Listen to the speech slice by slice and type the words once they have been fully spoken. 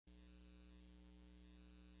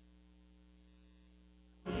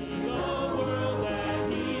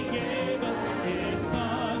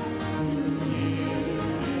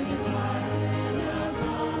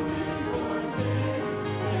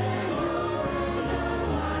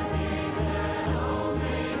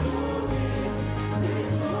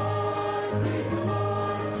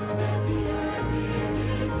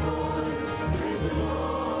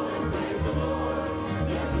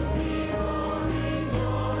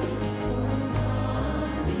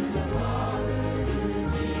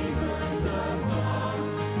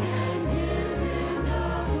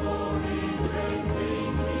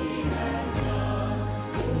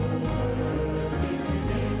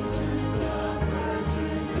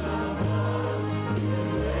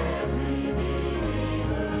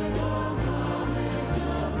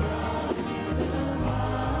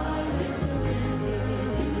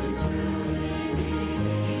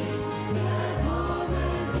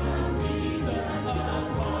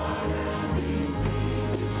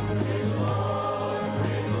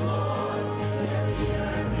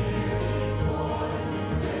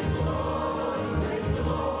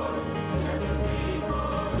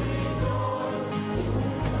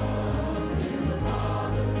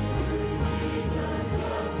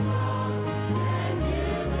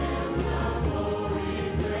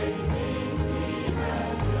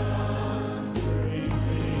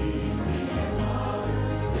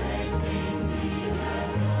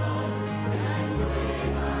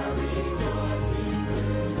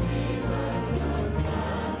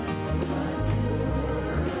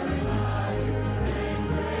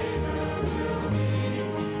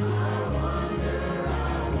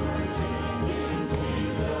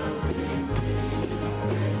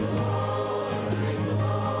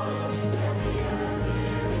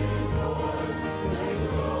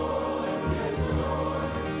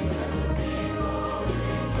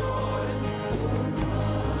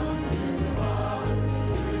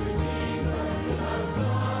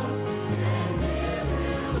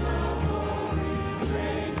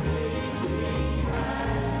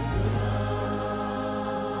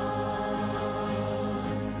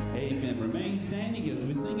standing as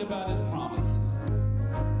we sing about his promises.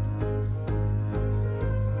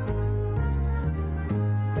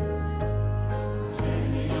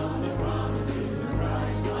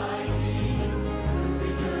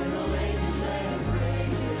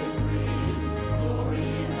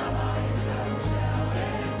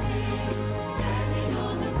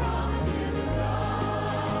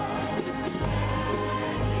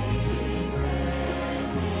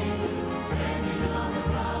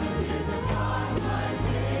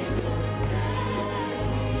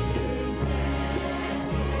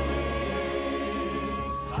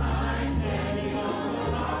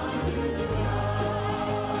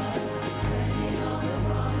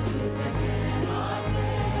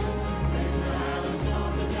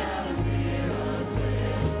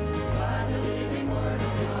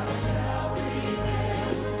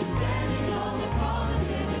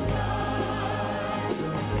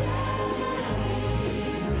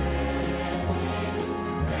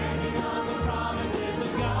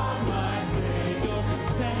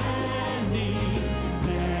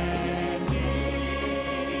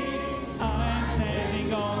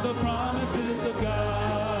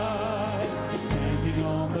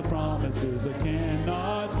 I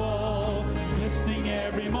cannot fall, listening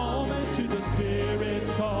every moment to the Spirit's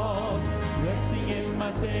call, resting in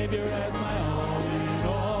my Savior as my all in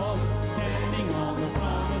all, standing on the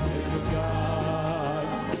promises of God.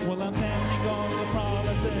 Well, I'm standing on the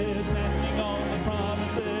promises, standing on the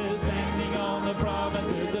promises, standing on the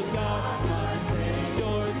promises of God, my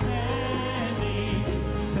Savior, standing,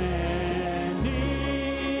 standing.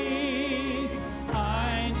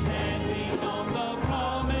 I'm standing on the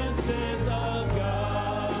promises of God.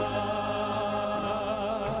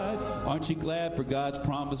 Aren't you glad for God's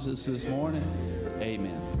promises this morning?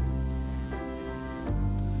 Amen.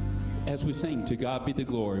 As we sing "To God Be the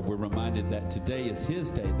Glory," we're reminded that today is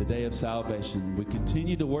His day, the day of salvation. We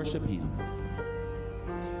continue to worship Him.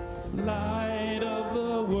 Light of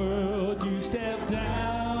the world, you step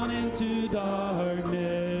down into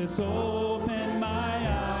darkness. Open my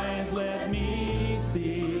eyes, let me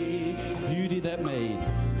see beauty that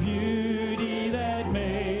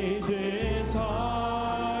made this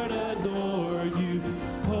heart adore you.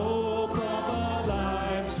 Hope of a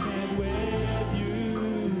life spent with you.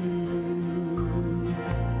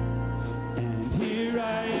 And here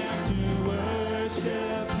I am to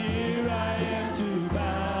worship, here I am to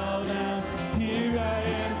bow down, here I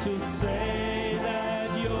am to say that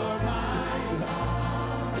you're my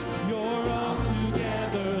God. You're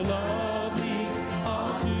altogether lovely,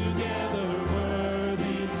 altogether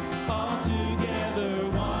worthy, altogether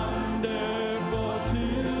wonderful to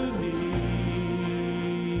me.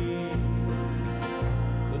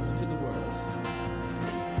 Listen to the words.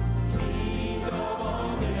 King of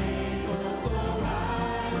all days, oh so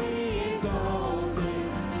highly exalted,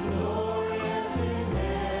 glorious in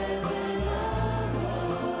heaven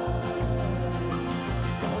above.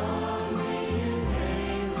 Only you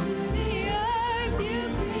came to the earth, you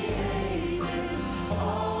created,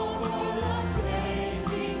 all for the sake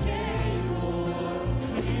became Lord.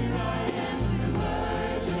 Here I am to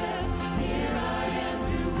worship, here I am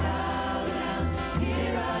to bow down,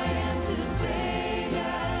 here I am to say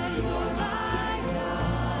that you're my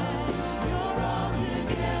God. You're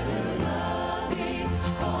altogether lovely,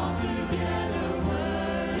 altogether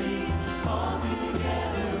worthy,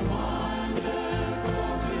 altogether wonderful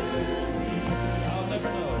to me. I'll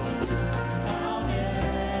never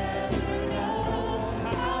know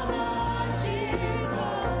how much it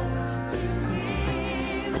costs to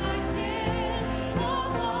see my sin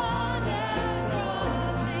upon that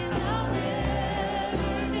cross. I'll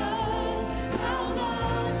never know how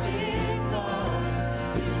much it costs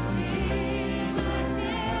to see my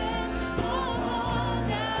sin upon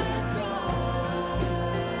that cross.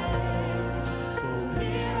 So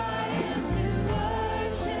here I am to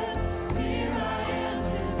worship, here I am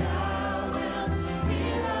to bow down,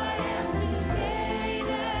 here I am to say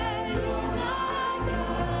that you're my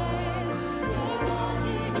God. You're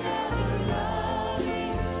altogether lovely,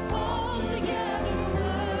 altogether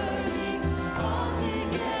worthy,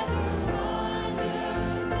 altogether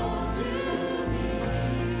wonderful to me.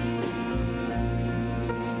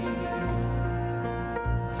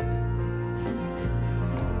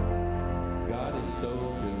 God is so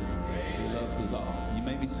good. He loves us all. You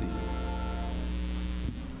may be seated.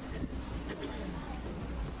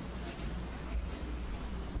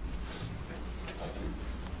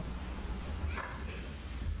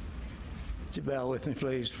 Would you bow with me,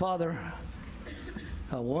 please? Father,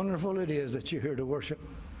 how wonderful it is that you're here to worship,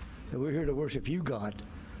 that we're here to worship you, God.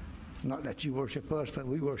 Not that you worship us, but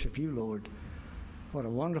we worship you, Lord. What a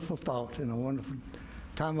wonderful thought and a wonderful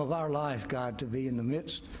time of our life, God, to be in the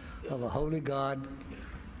midst of a holy God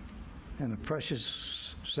and a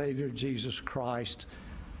precious Savior, Jesus Christ,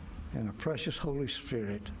 and a precious Holy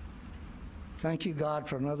Spirit. Thank you, God,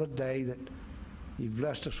 for another day that you've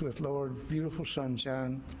blessed us with, Lord. Beautiful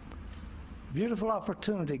sunshine. Beautiful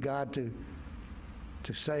opportunity, God,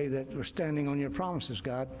 to say that we're standing on your promises,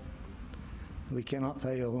 God. We cannot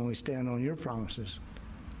fail when we stand on your promises.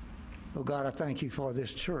 Oh, God, I thank you for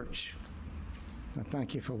this church. I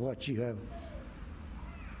thank you for what you have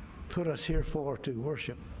put us here for, to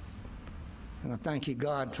worship. And I thank you,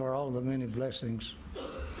 God, for all the many blessings.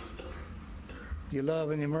 Your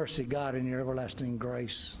love and your mercy, God, and your everlasting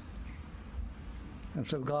grace. I'm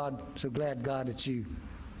so glad, God, that you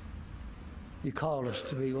called us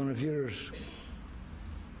to be one of yours,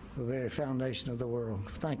 the very foundation of the world.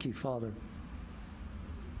 Thank you, Father.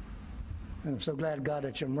 And I'm so glad, God,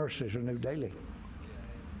 that your mercies are new daily.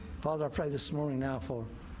 Father, I pray this morning now for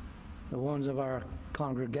the ones of our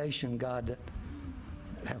congregation, God, that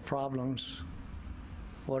have problems,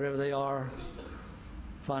 whatever they are,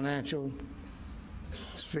 financial,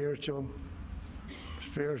 spiritual,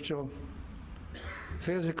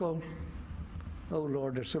 physical. Oh,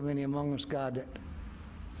 Lord, there's so many among us, God,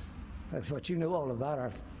 that's what you know all about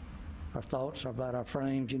our thoughts, about our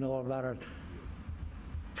frames. You know all about our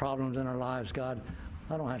problems in our lives, God.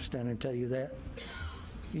 I don't have to stand and tell you that.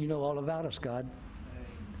 You know all about us, God.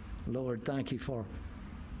 Lord, thank you for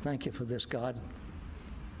this, God.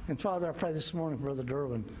 And Father, I pray this morning, Brother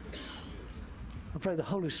Derwin, I pray the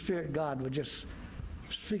Holy Spirit, God, would just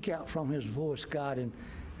speak out from his voice, God,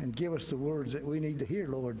 and give us the words that we need to hear,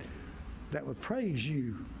 Lord, that would praise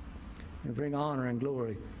you and bring honor and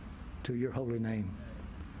glory to your holy name.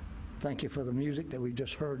 Thank you for the music that we've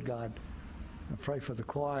just heard, God. I pray for the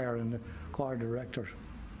choir and the choir director.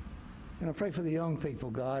 And I pray for the young people,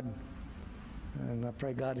 God. And I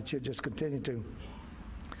pray, God, that you just continue to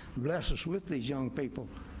bless us with these young people.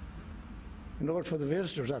 And Lord, for the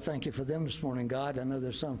visitors, I thank you for them this morning, God. I know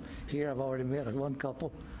there's some here. I've already met one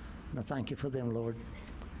couple. And I thank you for them, Lord.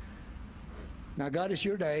 Now, God, it's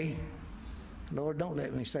your day. Lord, don't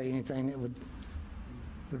let me say anything that would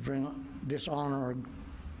bring dishonor or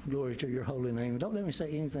glory to your holy name. Don't let me say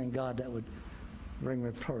anything, God, that would bring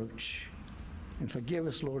reproach. And forgive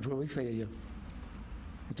us, Lord, where we fail you.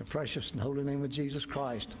 In the precious and holy name of Jesus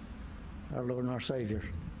Christ, our Lord and our Savior.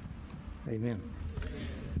 Amen.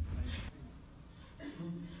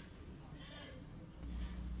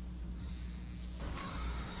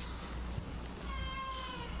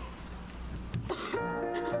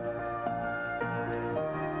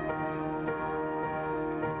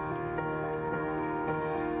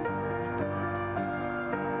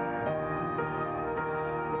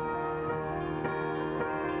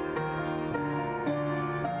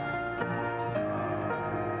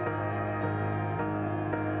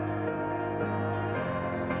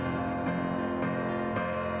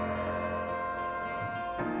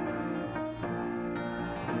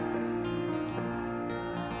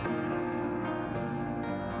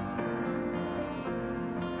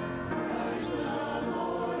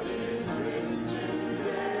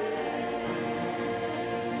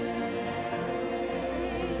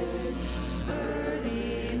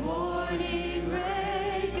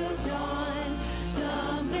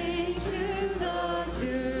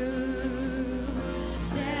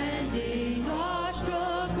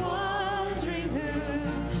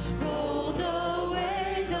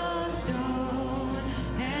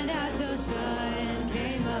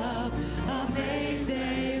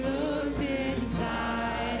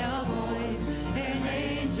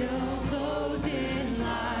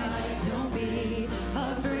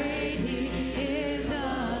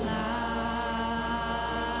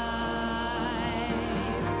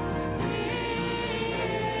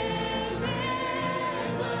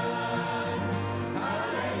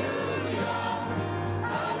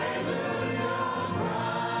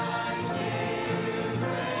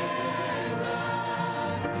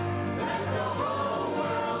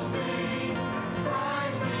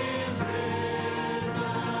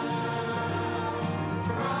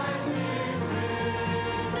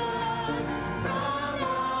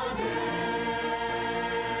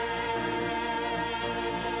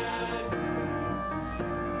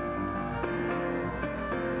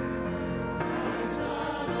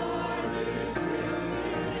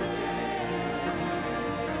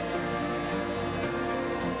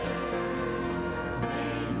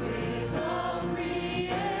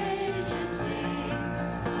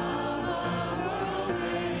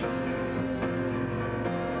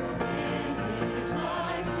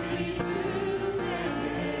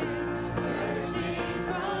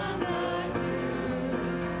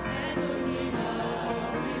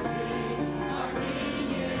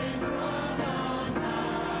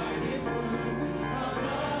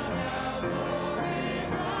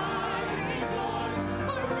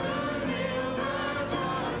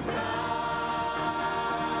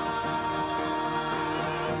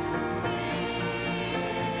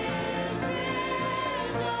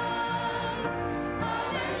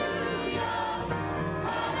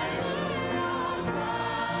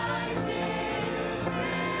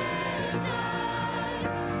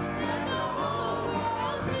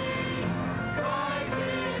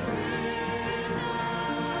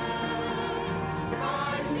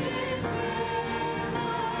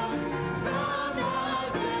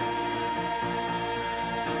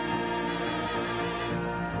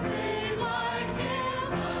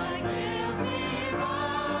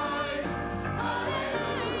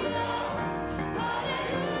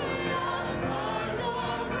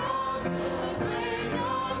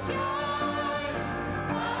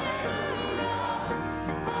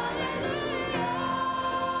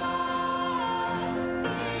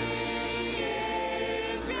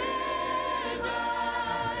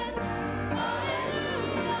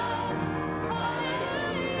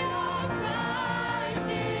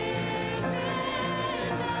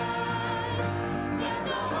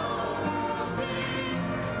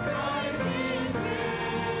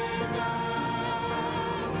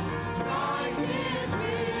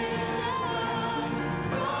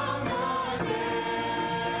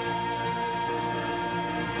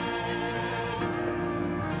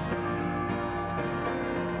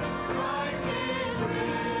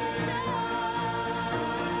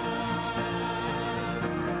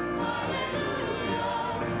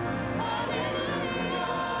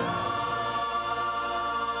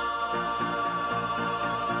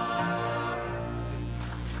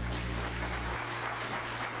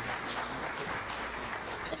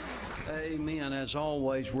 Amen. As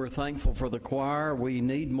always, we're thankful for the choir. We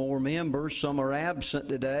need more members. Some are absent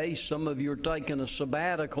today. Some of you are taking a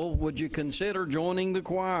sabbatical. Would you consider joining the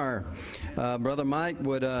choir? Brother Mike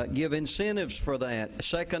would give incentives for that.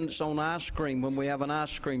 Seconds on ice cream when we have an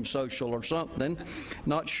ice cream social or something.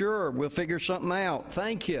 Not sure. We'll figure something out.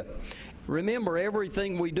 Thank you. Remember,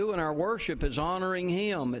 everything we do in our worship is honoring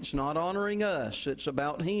Him. It's not honoring us. It's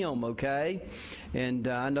about Him, okay? And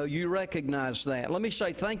I know you recognize that. Let me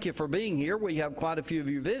say thank you for being here. We have quite a few of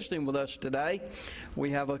you visiting with us today.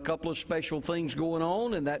 We have a couple of special things going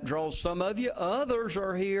on, and that draws some of you. Others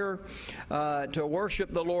are here to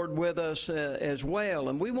worship the Lord with us as well.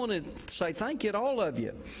 And we want to say thank you to all of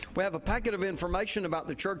you. We have a packet of information about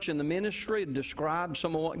the church and the ministry. It describes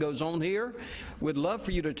some of what goes on here. We'd love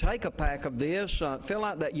for you to take a pack of this. Fill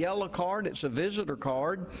out that yellow card. It's a visitor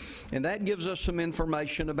card, and that gives us some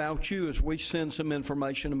information about you as we send some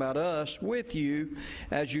information about us with you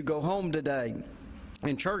as you go home today.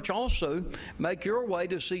 In church also, make your way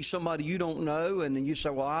to see somebody you don't know, and you say,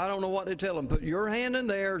 well, I don't know what to tell them. Put your hand in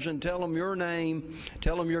theirs and tell them your name.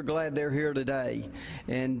 Tell them you're glad they're here today.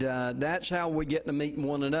 And that's how we get to meet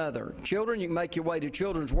one another. Children, you can make your way to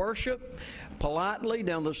children's worship politely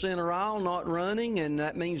down the center aisle, not running, and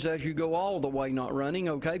that means as you go all the way, not running.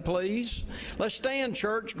 Okay, please? Let's stand,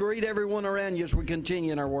 church. Greet everyone around you as we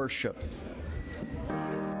continue in our worship.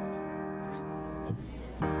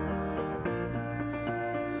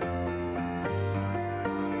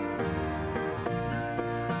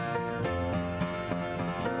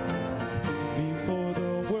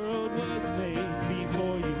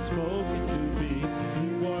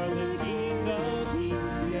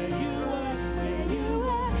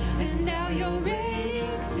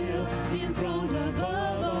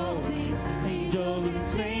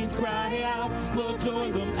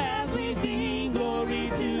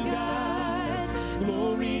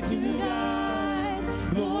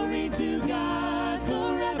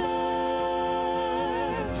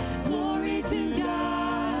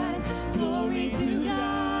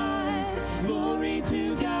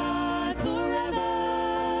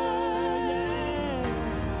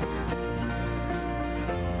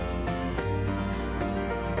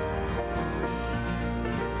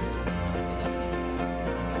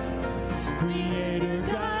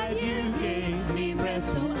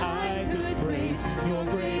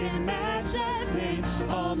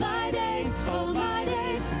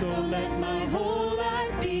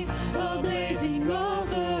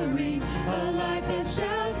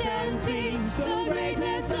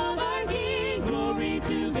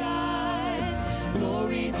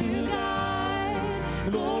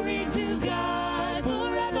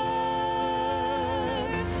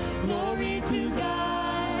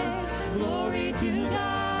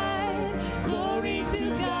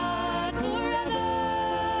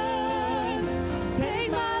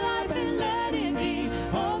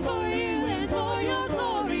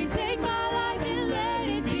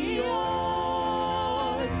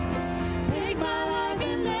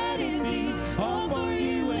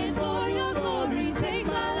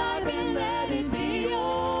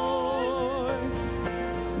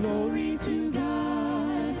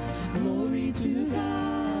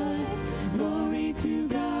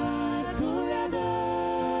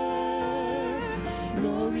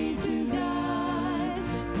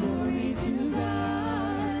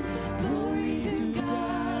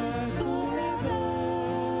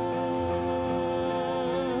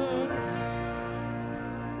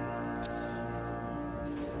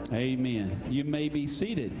 Amen. You may be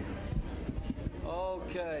seated.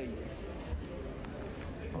 Okay.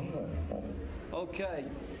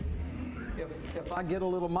 If I get a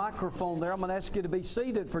little microphone there, I'm going to ask you to be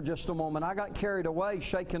seated for just a moment. I got carried away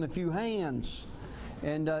shaking a few hands.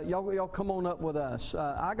 And y'all come on up with us.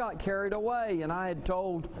 I got carried away, and I had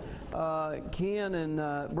told Ken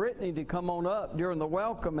and Brittany to come on up during the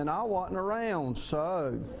welcome, and I wasn't around.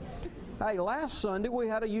 So, hey, last Sunday we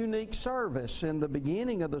had a unique service. In the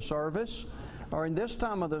beginning of the service, or in this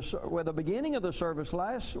time of the beginning of the service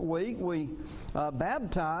last week, we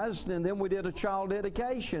baptized, and then we did a child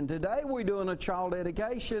dedication. Today we're doing a child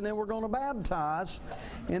dedication, and we're going to baptize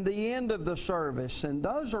in the end of the service. And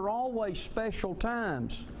those are always special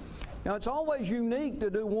times. Now, it's always unique to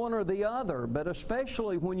do one or the other, but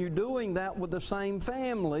especially when you're doing that with the same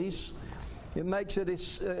families, it makes it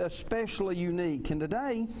especially unique. And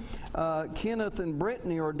today, Kenneth and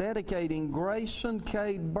Brittany are dedicating Grayson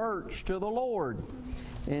K. Burch to the Lord.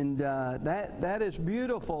 And that is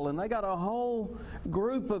beautiful. And they got a whole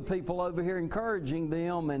group of people over here encouraging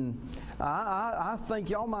them. And I think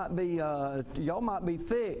y'all might be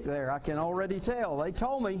thick there. I can already tell. They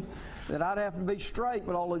told me that I'd have to be straight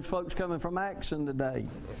with all those folks coming from Axon today.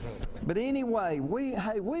 But anyway,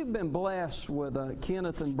 we've been blessed with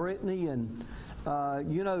Kenneth and Brittany. And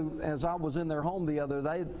you know, as I was in their home the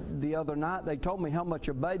other night, they told me how much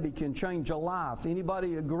a baby can change a life.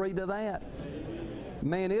 Anybody agree to that?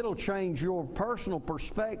 Man, it'll change your personal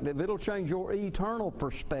perspective. It'll change your eternal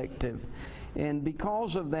perspective. And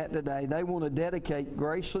because of that today, they want to dedicate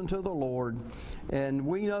Grayson to the Lord. And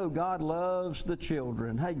we know God loves the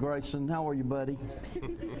children. Hey, Grayson, how are you, buddy?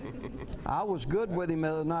 I was good with him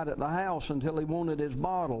the other night at the house until he wanted his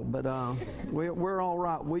bottle. But we're all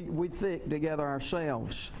right. We thick together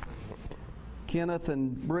ourselves. Kenneth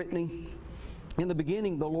and Brittany, in the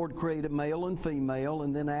beginning, the Lord created male and female,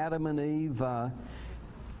 and then Adam and Eve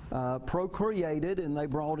procreated, and they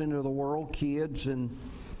brought into the world kids. And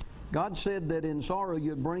God said that in sorrow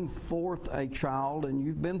you'd bring forth a child, and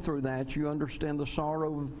you've been through that. You understand the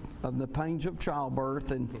sorrow of the pains of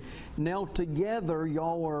childbirth, and now together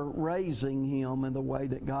y'all are raising him in the way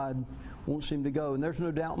that God wants him to go. And there's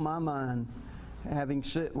no doubt in my mind, having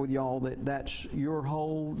sit with y'all, that that's your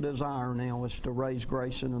whole desire now, is to raise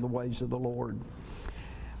Grayson in the ways of the Lord.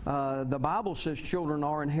 The Bible says children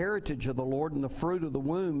are an heritage of the Lord, and the fruit of the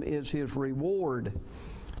womb is his reward.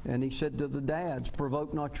 And he said to the dads,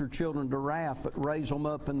 provoke not your children to wrath, but raise them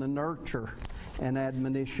up in the nurture and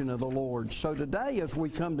admonition of the Lord. So today, as we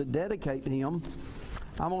come to dedicate him,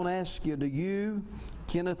 I'm going to ask you, do you,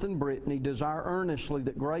 Kenneth and Brittany, desire earnestly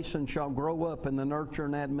that Grayson shall grow up in the nurture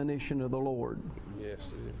and admonition of the Lord? Yes,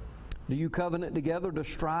 sir. Do you covenant together to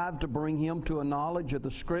strive to bring him to a knowledge of the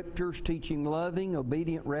Scriptures, teaching loving,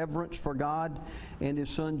 obedient reverence for God and his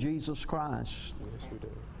Son, Jesus Christ? Yes, we do.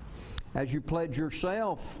 As you pledge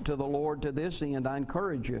yourself to the Lord to this end, I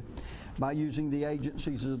encourage you by using the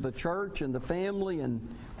agencies of the church and the family and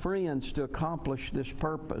friends to accomplish this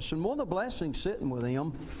purpose. And one of the blessings sitting with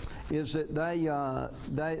them is that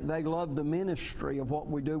they love the ministry of what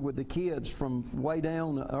we do with the kids from way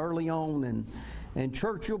down early on. And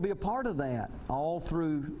church, you'll be a part of that all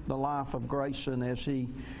through the life of Grayson as he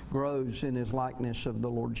grows in his likeness of the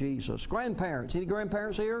Lord Jesus. Grandparents, any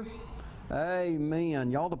grandparents here? Amen.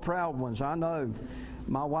 Y'all the proud ones, I know.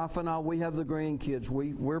 My wife and I, we have the grandkids.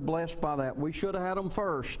 We're blessed by that. We should have had them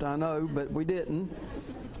first, I know, but we didn't.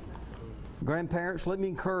 Grandparents, let me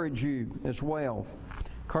encourage you as well.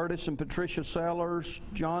 Curtis and Patricia Sellers,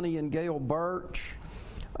 Johnny and Gail Burch.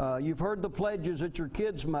 You've heard the pledges that your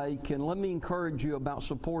kids make, and let me encourage you about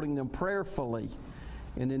supporting them prayerfully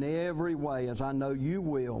and in every way, as I know you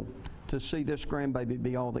will, to see this grandbaby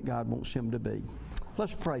be all that God wants him to be.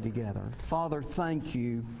 Let's pray together. Father, thank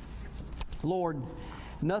you. Lord,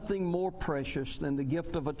 nothing more precious than the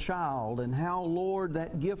gift of a child, and how, Lord,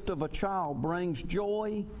 that gift of a child brings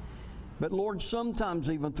joy. But, Lord, sometimes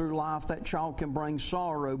even through life that child can bring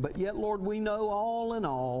sorrow. But yet, Lord, we know all in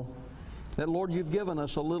all that, Lord, you've given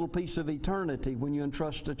us a little piece of eternity when you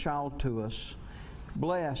entrust a child to us.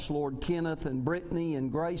 Bless, Lord, Kenneth and Brittany and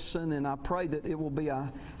Grayson, and I pray that it will be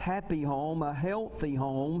a happy home, a healthy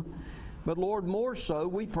home. But, Lord, more so,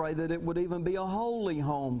 we pray that it would even be a holy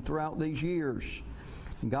home throughout these years.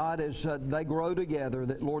 God, as they grow together,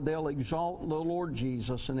 that, Lord, they'll exalt the Lord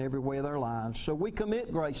Jesus in every way of their lives. So we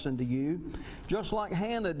commit Grayson to you, just like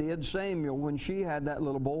Hannah did Samuel when she had that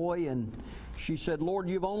little boy, and she said, Lord,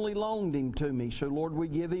 you've only loaned him to me. So, Lord, we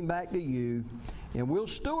give him back to you, and we'll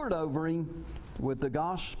steward over him with the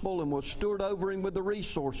gospel, and we'll steward over him with the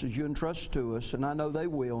resources you entrust to us, and I know they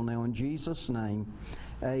will now. In Jesus' name,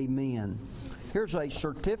 amen. Here's a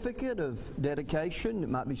certificate of dedication. It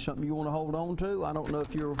might be something you want to hold on to. I don't know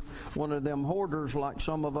if you're one of them hoarders like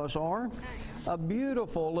some of us are. A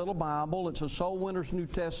beautiful little Bible. It's a Soul Winner's New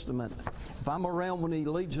Testament. If I'm around when he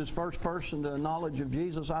leads his first person to a knowledge of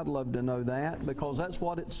Jesus, I'd love to know that, because that's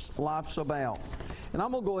what life's about. And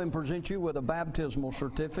I'm going to go ahead and present you with a baptismal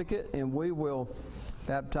certificate, and we will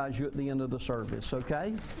baptize you at the end of the service,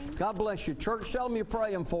 okay? God bless you. Church, tell them you're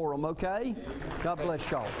praying for them, okay? God bless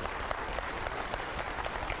y'all.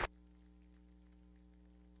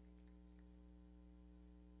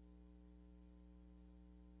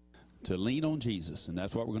 To lean on Jesus, and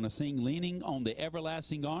that's what we're going to sing, leaning on the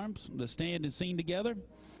everlasting arms. Let's stand and sing together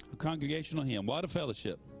a congregational hymn. What a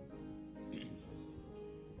fellowship.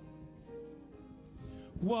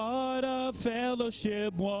 What a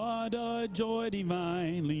fellowship, what a joy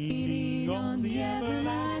divine, leaning on the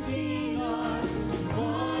everlasting arms.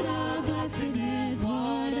 What a blessedness,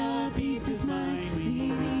 what a peace is mine,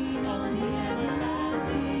 leaning on the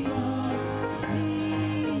everlasting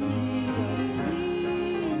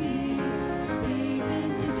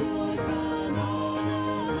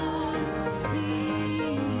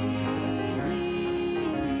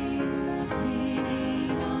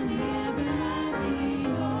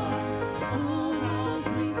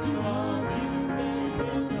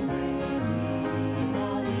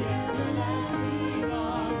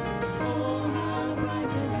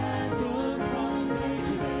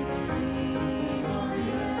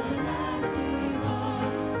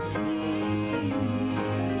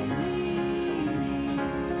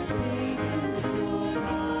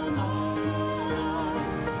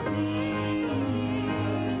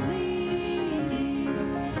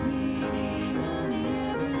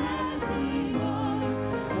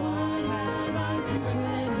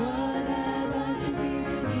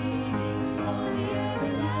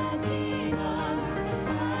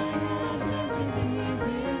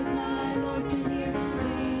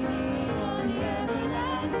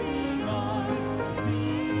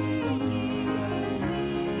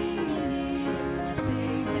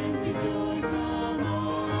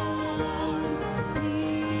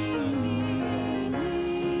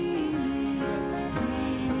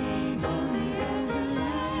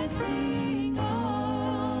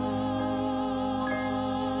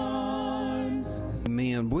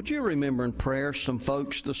Would you remember in prayer some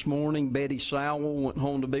folks this morning? Betty Sowell went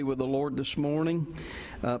home to be with the Lord this morning.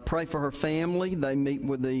 Pray for her family. They meet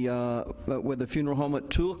with the funeral home at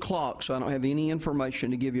 2 o'clock, so I don't have any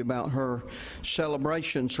information to give you about her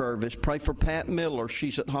celebration service. Pray for Pat Miller.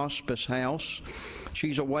 She's at Hospice House.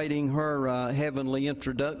 She's awaiting her heavenly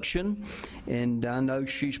introduction, and I know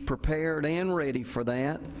she's prepared and ready for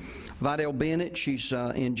that. Vidal Bennett, she's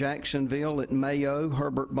in Jacksonville at Mayo.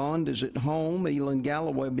 Herbert Bond is at home. Elin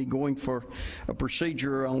Galloway will be going for a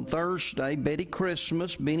procedure on Thursday. Betty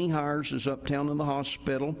Christmas, Benny Hires is uptown in the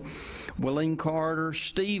hospital. Willeen Carter,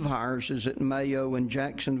 Steve Hires is at Mayo in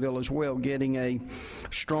Jacksonville as well, getting a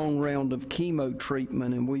strong round of chemo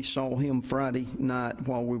treatment, and we saw him Friday night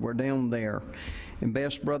while we were down there. And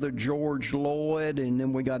best brother George Lloyd, and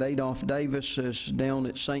then we got Adolph Davis is down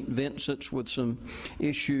at St. Vincent's with some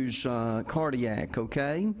issues, cardiac,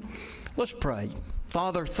 okay? Let's pray.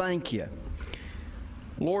 Father, thank you.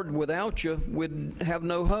 Lord, without you, we'd have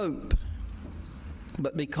no hope.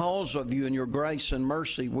 But because of you and your grace and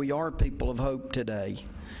mercy, we are people of hope today.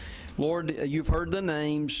 Lord, you've heard the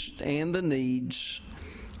names and the needs.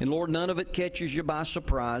 And Lord, none of it catches you by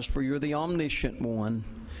surprise, for you're the omniscient one.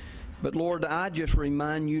 But Lord, I just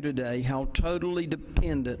remind you today how totally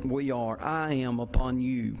dependent we are. I am upon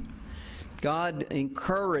you. God,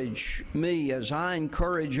 encourage me as I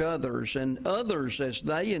encourage others, and others as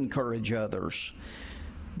they encourage others.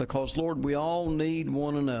 Because, Lord, we all need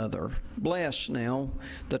one another. Bless now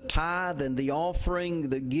the tithe and the offering,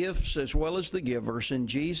 the gifts as well as the givers. In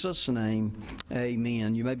Jesus' name,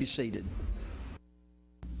 amen. You may be seated.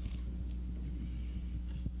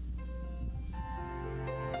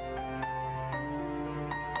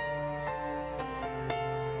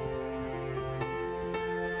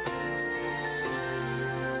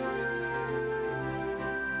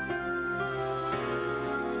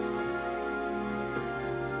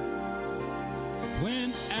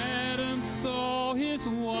 When Adam saw his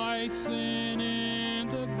wife sin in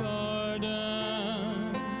the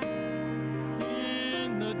garden,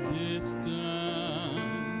 in the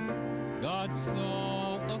distance, God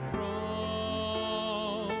saw a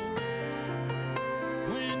cross.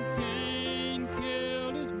 When Cain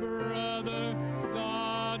killed his brother,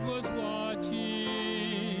 God was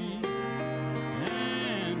watching,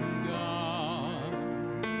 and God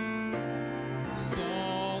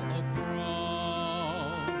saw a cross.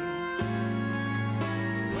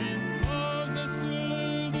 When Moses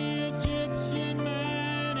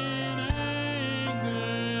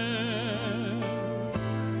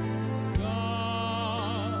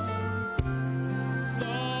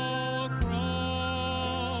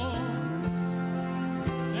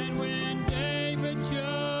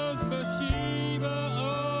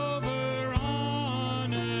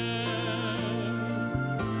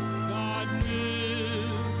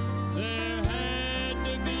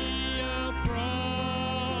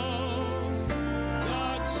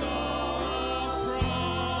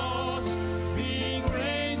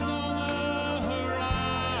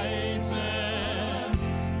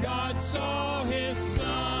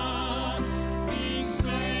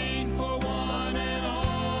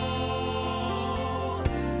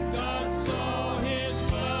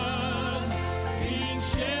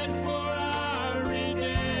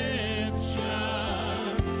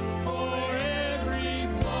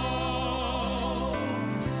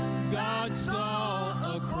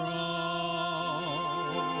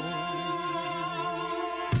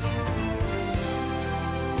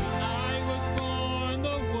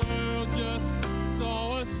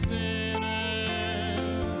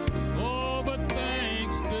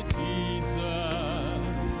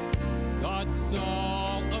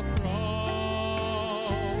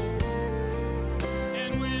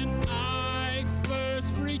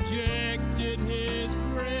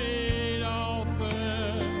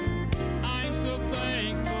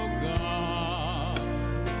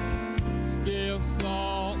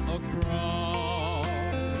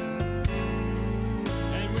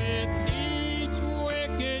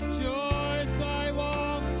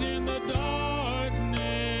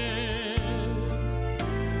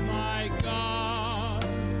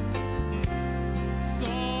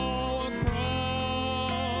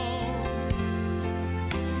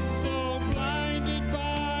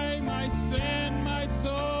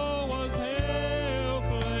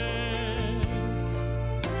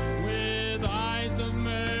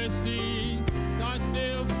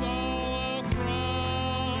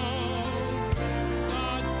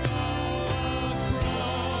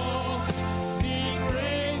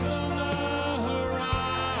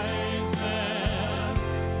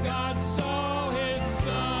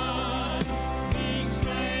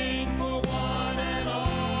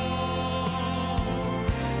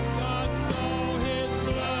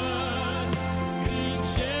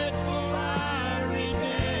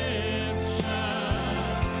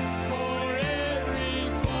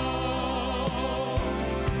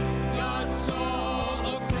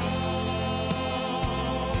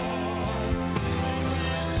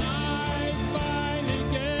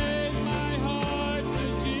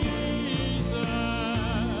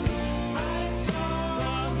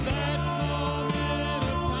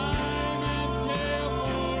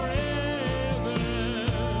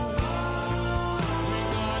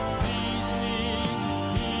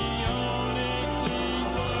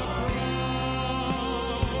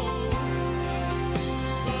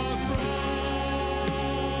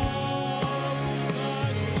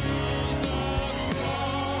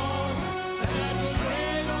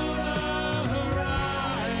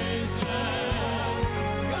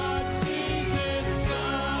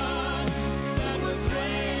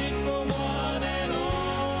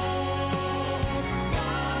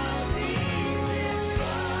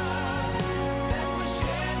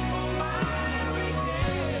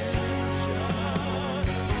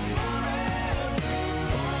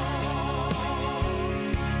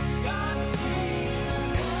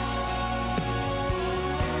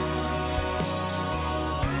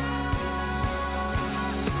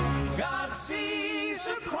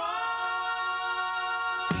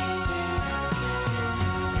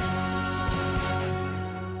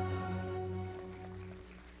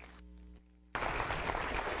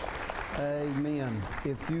Amen.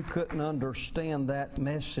 If you couldn't understand that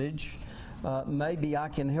message, maybe I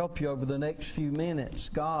can help you over the next few minutes.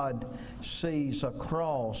 God sees a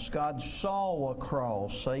cross. God saw a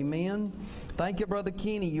cross. Amen. Thank you, Brother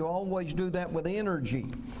Kenny. You always do that with energy,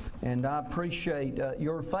 and I appreciate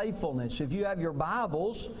your faithfulness. If you have your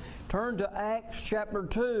Bibles, turn to Acts chapter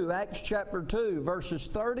 2. Acts chapter 2, verses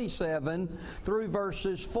 37 through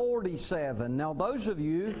verses 47. Now, those of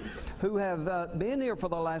you who have been here for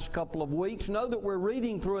the last couple of weeks know that we're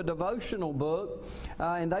reading through a devotional book,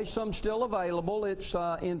 and there's some still available. It's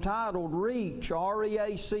entitled Reach,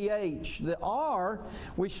 R-E-A-C-H. The R,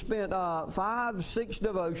 we spent 5-6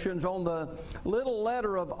 devotions on the little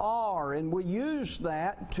letter of R, and we use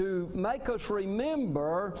that to make us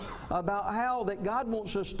remember about how that God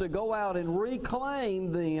wants us to go out and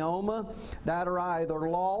reclaim them that are either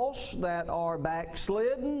lost, that are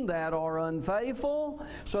backslidden, that are unfaithful.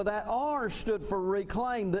 So that R stood for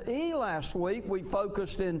reclaim. The E last week, we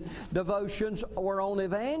focused in devotions, were on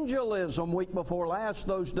evangelism. Week before last,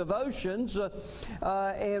 those devotions,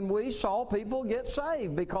 and we saw people get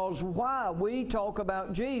saved because why? We talk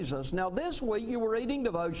about Jesus. Now this week you were reading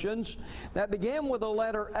devotions that began with the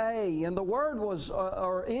letter A, and the word was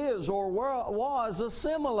was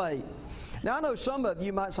assimilate. Now, I know some of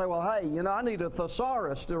you might say, well, hey, I need a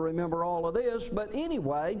thesaurus to remember all of this. But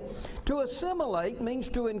anyway, to assimilate means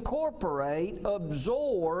to incorporate,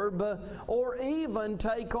 absorb, or even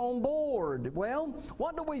take on board. Well,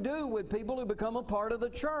 what do we do with people who become a part of the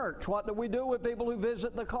church? What do we do with people who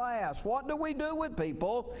visit the class? What do we do with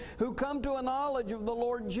people who come to a knowledge of the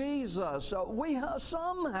Lord Jesus? We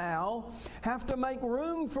somehow have to make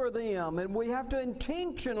room for them, and we have to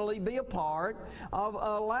intentionally be a part of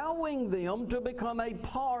allowing them to become a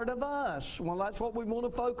part of us. Well, that's what we want to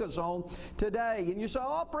focus on today. And you say,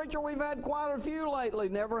 oh, preacher, we've had quite a few lately.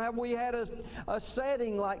 Never have we had a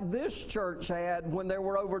setting like this church had when there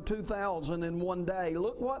were over 2,000 in one day.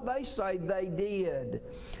 Look what they say they did.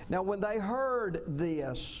 Now, when they heard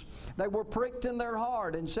this, they were pricked in their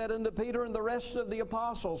heart and said unto Peter and the rest of the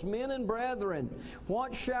apostles, Men and brethren,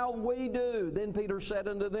 what shall we do? Then Peter said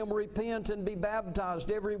unto them, Repent and be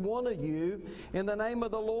baptized, every one of you, in the name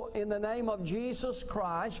of the Lord, in the name of Jesus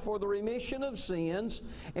Christ, for the remission of sins,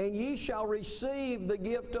 and ye shall receive the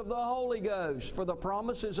gift of the Holy Ghost. For the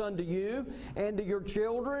promise is unto you and to your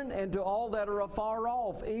children and to all that are afar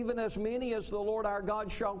off, even as many as the Lord our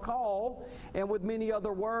God shall call. And with many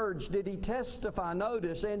other words did he testify,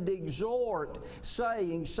 notice, and exhort,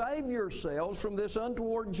 saying, Save yourselves from this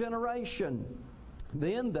untoward generation.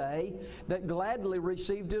 Then they that gladly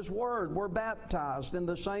received his word were baptized, and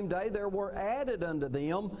the same day there were added unto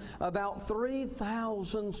them about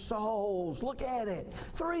 3,000 souls. Look at it.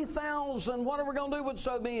 3,000. What are we going to do with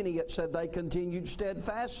so many? It said they continued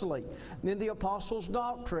steadfastly in the apostles'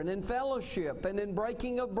 doctrine, in fellowship, and in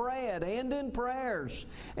breaking of bread, and in prayers.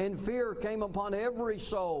 And fear came upon every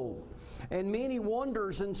soul. And many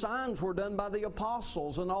wonders and signs were done by the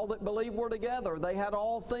apostles, and all that believed were together. They had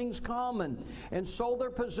all things common, and sold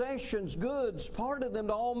their possessions, goods, parted them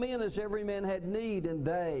to all men as every man had need. And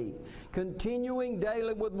they, continuing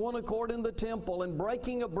daily with one accord in the temple, and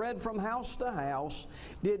breaking of bread from house to house,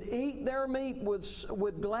 did eat their meat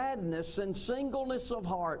with gladness and singleness of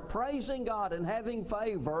heart, praising God and having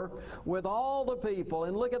favor with all the people.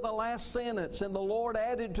 And look at the last sentence, and the Lord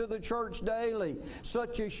added to the church daily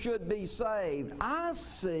such as should be saved. I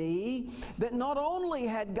see that not only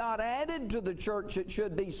had God added to the church that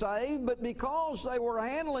should be saved, but because they were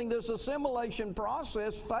handling this assimilation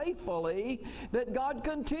process faithfully, that God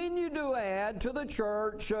continued to add to the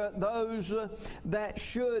church those that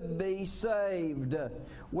should be saved.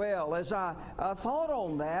 Well, as I thought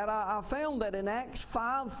on that, I found that in Acts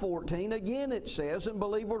 5:14, again it says, and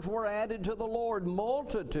believers were added to the Lord,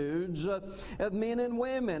 multitudes of men and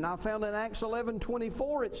women. I found in Acts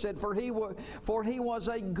 11:24 it said, For he was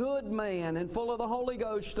a good man and full of the Holy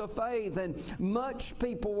Ghost of faith, and much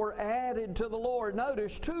people were added to the Lord.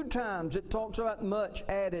 Notice 2 times it talks about much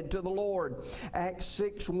added to the Lord. Acts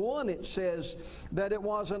 6:1 it says that it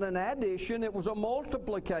wasn't an addition, it was a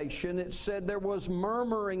multiplication. It said there was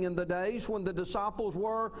murmuring in the days when the disciples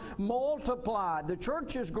were multiplied. The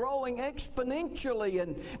church is growing exponentially,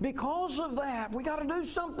 and because of that, we got to do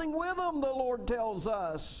something with them, the Lord tells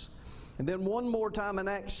us. And then one more time in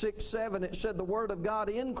Acts 6:7, it said the word of God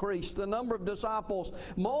increased. The number of disciples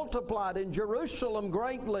multiplied in Jerusalem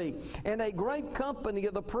greatly, and a great company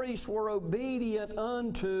of the priests were obedient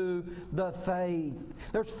unto the faith.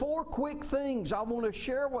 There's 4 quick things I want to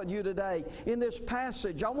share with you today in this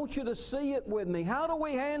passage. I want you to see it with me. How do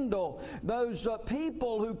we handle those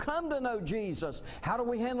people who come to know Jesus? How do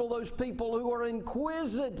we handle those people who are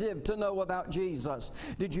inquisitive to know about Jesus?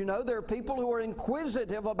 Did you know there are people who are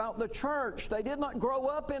inquisitive about the church? They did not grow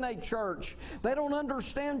up in a church. They don't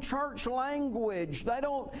understand church language. They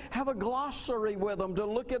don't have a glossary with them to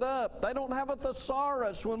look it up. They don't have a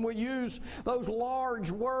thesaurus when we use those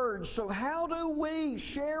large words. So how do we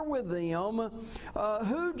share with them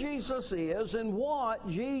who Jesus is and what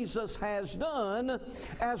Jesus has done,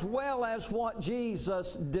 as well as what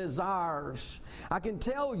Jesus desires? I can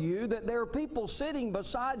tell you that there are people sitting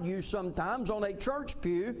beside you sometimes on a church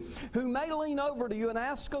pew who may lean over to you and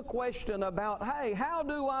ask a question about, hey, how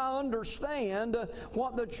do I understand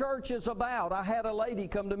what the church is about? I had a lady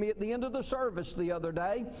come to me at the end of the service the other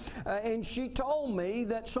day, and she told me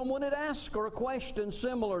that someone had asked her a question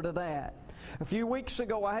similar to that. A few weeks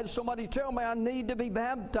ago, I had somebody tell me I need to be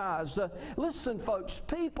baptized. Listen, folks,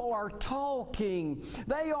 people are talking.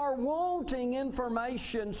 They are wanting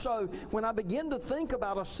information. So when I begin to think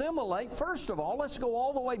about assimilate, first of all, let's go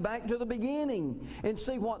all the way back to the beginning and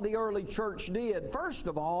see what the early church did. First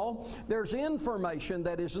of all, there's information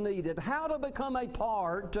that is needed. How to become a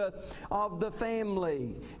part of the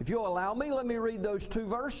family. If you'll allow me, let me read those 2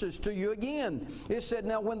 verses to you again. It said,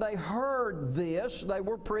 now when they heard this, they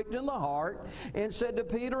were pricked in the heart, and said to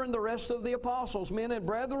Peter and the rest of the apostles, men and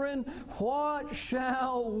brethren, what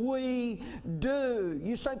shall we do?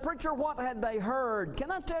 You say, preacher, what had they heard? Can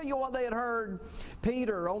I tell you what they had heard?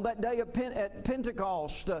 Peter, on that day at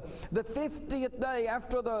Pentecost, the 50th day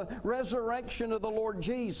after the resurrection of the Lord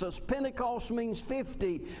Jesus. Pentecost means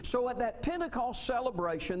 50. So at that Pentecost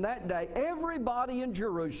celebration that day, everybody in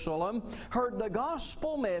Jerusalem heard the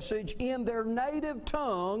gospel message in their native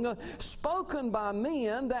tongue, spoken by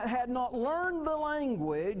men that had not learned the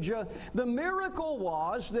language. The miracle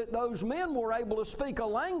was that those men were able to speak a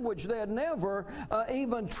language they had never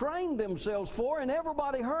even trained themselves for, and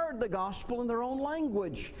everybody heard the gospel in their own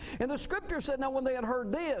language. And the scripture said, now when they had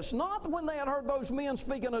heard this, not when they had heard those men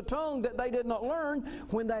speak in a tongue that they did not learn,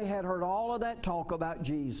 when they had heard all of that talk about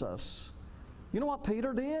Jesus. You know what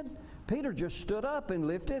Peter did? Peter just stood up and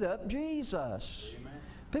lifted up Jesus. Amen.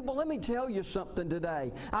 People, let me tell you something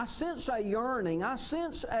today. I sense a yearning. I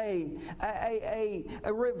sense a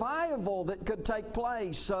revival that could take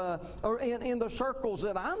place or in the circles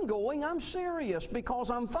that I'm going. I'm serious, because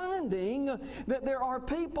I'm finding that there are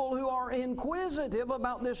people who are inquisitive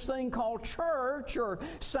about this thing called church or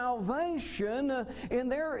salvation, and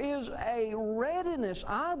there is a readiness,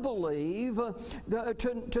 I believe,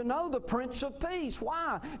 to know the Prince of Peace.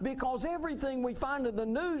 Why? Because everything we find in the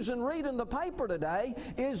news and read in the paper today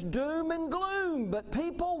is doom and gloom, but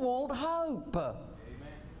people want hope. Amen.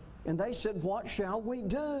 And they said, what shall we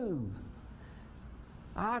do?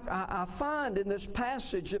 I find in this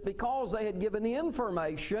passage that because they had given the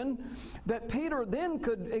information, that Peter then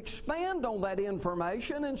could expand on that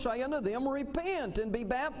information and say unto them, repent and be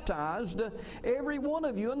baptized, every one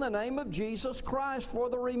of you, in the name of Jesus Christ, for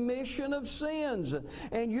the remission of sins,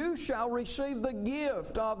 and you shall receive the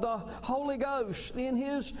gift of the Holy Ghost in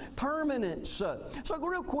His permanence. So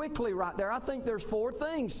real quickly right there, I think there's 4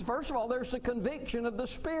 things. First of all, there's the conviction of the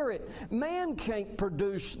Spirit. Man can't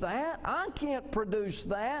produce that. I can't produce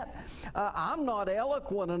that. I'm not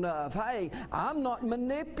eloquent enough. Hey, I'm not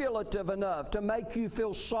manipulative enough to make you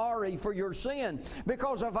feel sorry for your sin.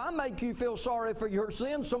 Because if I make you feel sorry for your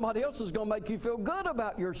sin, somebody else is going to make you feel good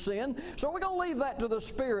about your sin. So we're going to leave that to the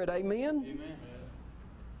Spirit. Amen? Amen.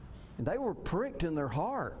 And they were pricked in their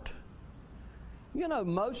heart. You know,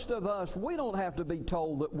 most of us, we don't have to be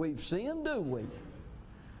told that we've sinned, do we?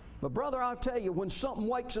 But brother, I'll tell you, when something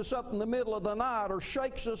wakes us up in the middle of the night or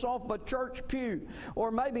shakes us off a church pew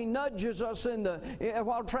or maybe nudges us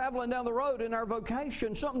while traveling down the road in our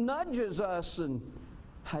vocation, something nudges us, and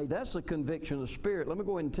hey, that's a conviction of the Spirit. Let me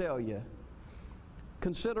go ahead and tell you.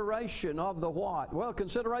 Consideration of the what? Well,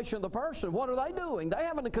 consideration of the person. What are they doing? They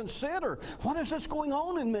having to consider, what is this going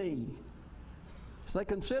on in me? So they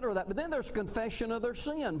consider that. But then there's confession of their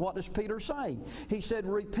sin. What does Peter say? He said,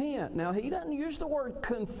 repent. Now, he doesn't use the word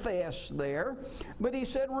confess there, but he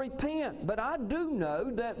said repent. But I do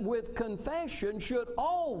know that with confession should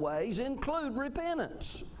always include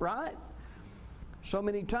repentance, right? So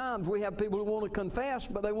many times we have people who want to confess,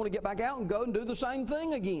 but they want to get back out and go and do the same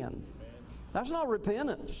thing again. That's not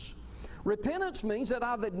repentance. Repentance means that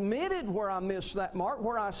I've admitted where I missed that mark,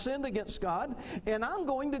 where I sinned against God, and I'm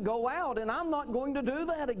going to go out and I'm not going to do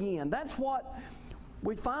that again. That's what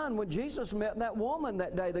we find when Jesus met that woman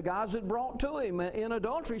that day. The guys had brought to him in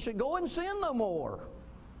adultery. He said, go and sin no more.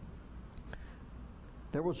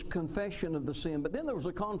 There was confession of the sin, but then there was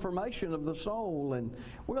a confirmation of the soul, and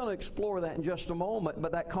we're going to explore that in just a moment.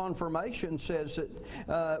 But that confirmation says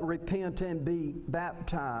that repent and be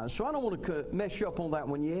baptized. So I don't want to mess you up on that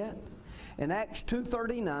one yet. In Acts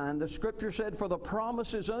 2:39, the Scripture said, for the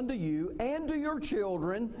promise is unto you and to your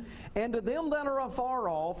children and to them that are afar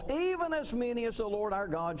off, even as many as the Lord our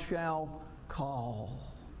God shall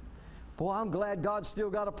call. Boy, I'm glad God's still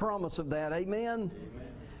got a promise of that. Amen? Amen.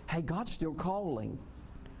 Hey, God's still calling.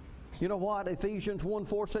 You know what? Ephesians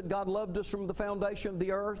 1:4 said God loved us from the foundation of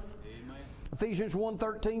the earth. Amen. Ephesians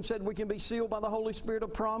 1:13 said we can be sealed by the Holy Spirit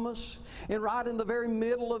of promise. And right in the very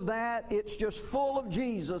middle of that, it's just full of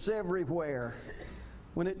Jesus everywhere.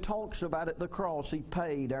 When it talks about at the cross, He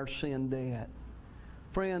paid our sin debt.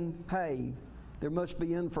 Friend, hey, there must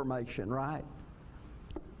be information, right?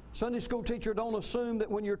 Sunday school teacher, don't assume that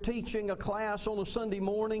when you're teaching a class on a Sunday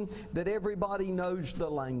morning that everybody knows the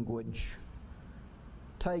language.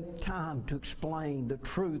 Take time to explain the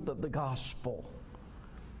truth of the gospel.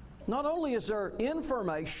 Not only is there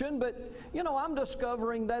information, but, you know, I'm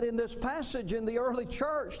discovering that in this passage in the early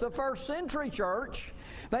church, the first century church,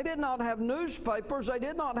 they did not have newspapers, they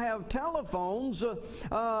did not have telephones,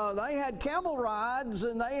 they had camel rides,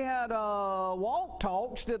 and they had walk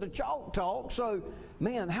talks instead of chalk talk. So,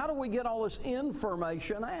 man, how do we get all this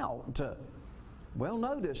information out? Well,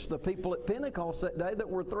 notice the people at Pentecost that day, that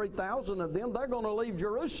were 3,000 of them, they're going to leave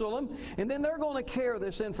Jerusalem, and then they're going to carry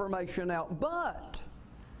this information out. But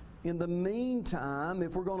in the meantime,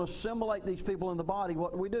 if we're going to assimilate these people in the body,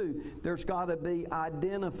 what do? There's got to be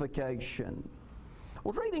identification. I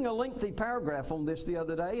was reading a lengthy paragraph on this the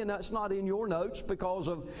other day, and that's not in your notes because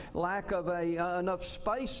of lack of enough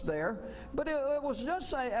space there. But it was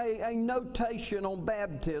just a notation on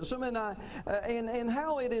baptism and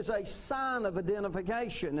how it is a sign of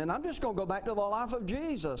identification. And I'm just going to go back to the life of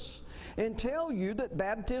Jesus and tell you that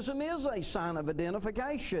baptism is a sign of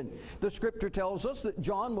identification. The Scripture tells us that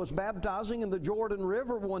John was baptizing in the Jordan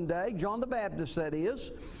River one day, John the Baptist that is,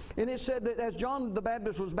 and it said that as John the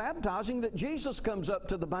Baptist was baptizing, that Jesus comes up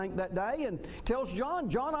to the bank that day and tells John,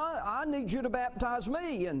 I need you to baptize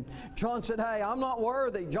me. And John said, hey, I'm not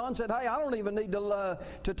worthy. John said, hey, I don't even need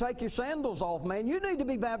to take your sandals off, man. You need to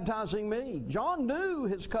be baptizing me. John knew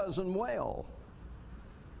his cousin well.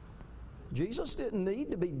 Jesus didn't need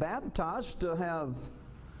to be baptized to have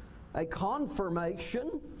a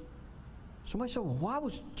confirmation. Somebody said, well, why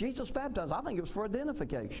was Jesus baptized? I think it was for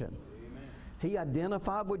identification. Amen. He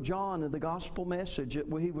identified with John in the gospel message that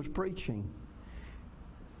he was preaching.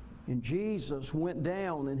 And Jesus went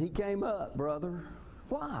down and He came up, brother.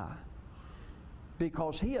 Why?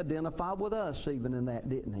 Because He identified with us even in that,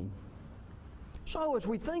 didn't He? So as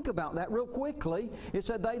we think about that real quickly, it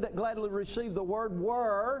said they that gladly received the word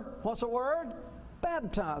were, what's the word?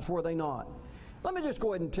 Baptized, were they not? Let me just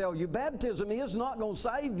go ahead and tell you, baptism is not going to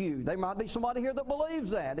save you. There might be somebody here that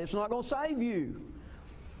believes that. It's not going to save you.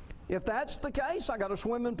 If that's the case, I got a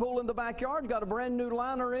swimming pool in the backyard, got a brand new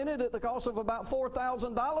liner in it at the cost of about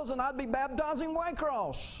 $4,000, and I'd be baptizing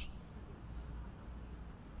Waycross.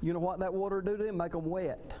 You know what that water would do to them? Make them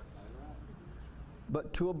wet.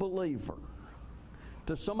 But to a believer,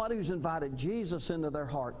 to somebody who's invited Jesus into their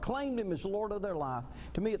heart, claimed Him as Lord of their life,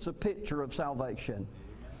 to me it's a picture of salvation.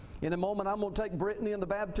 In a moment, I'm going to take Brittany in the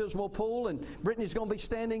baptismal pool, and Brittany's going to be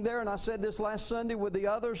standing there, and I said this last Sunday with the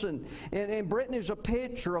others, and Brittany's a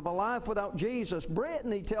picture of a life without Jesus.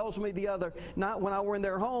 Brittany tells me the other night when I were in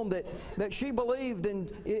their home that she believes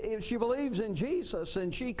in Jesus,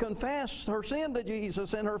 and she confessed her sin to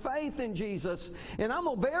Jesus and her faith in Jesus, and I'm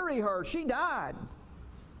going to bury her. She died.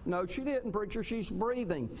 No, she didn't, preacher. She's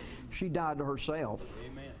breathing. She died to herself.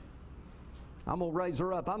 Amen. I'm going to raise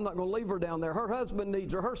her up. I'm not going to leave her down there. Her husband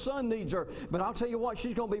needs her. Her son needs her. But I'll tell you what,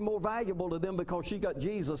 she's going to be more valuable to them because she got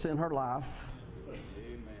Jesus in her life.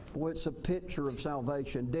 Amen. Boy, it's a picture of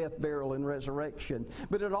salvation, death, burial, and resurrection.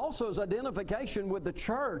 But it also is identification with the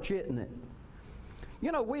church, isn't it?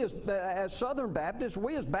 You know, we as Southern Baptists,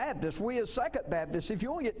 we as Second Baptists, if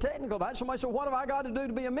you want to get technical about it, somebody said, what have I got to do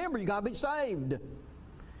to be a member? You got to be saved.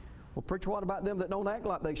 Well, preacher, what about them that don't act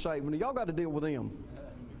like they saved? Well, y'all got to deal with them.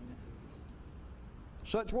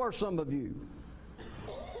 Such were some of you.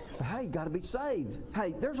 But hey, you got to be saved.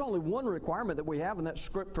 Hey, there's only one requirement that we have, and that's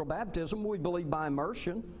scriptural baptism. We believe by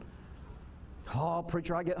immersion. Oh,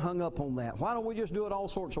 preacher, I get hung up on that. Why don't we just do it all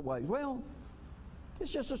sorts of ways? Well,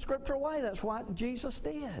 it's just a scriptural way. That's what Jesus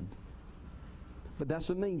did. But that's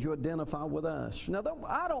what it means you identify with us. Now,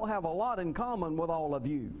 I don't have a lot in common with all of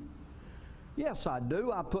you. Yes, I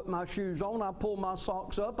do. I put my shoes on. I pull my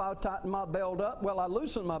socks up. I tighten my belt up. Well, I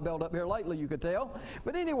loosened my belt up here lately, you could tell.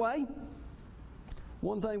 But anyway,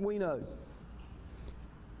 one thing we know.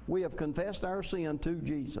 We have confessed our sin to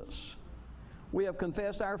Jesus. We have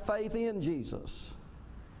confessed our faith in Jesus.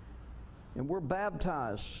 And we're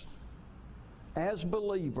baptized as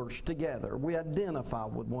believers together. We identify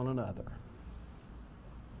with one another.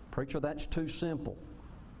 Preacher, that's too simple.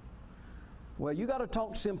 Well, you got to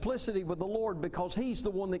talk simplicity with the Lord because He's the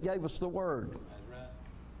one that gave us the Word.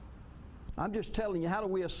 I'm just telling you, how do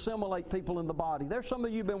we assimilate people in the body? There's some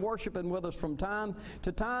of you who've been worshiping with us from time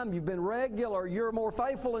to time. You've been regular. You're more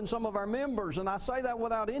faithful than some of our members, and I say that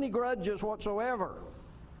without any grudges whatsoever.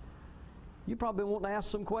 You probably want to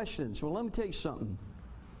ask some questions. Well, let me tell you something.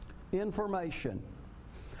 Information.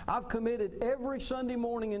 I've committed every Sunday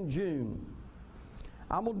morning in June.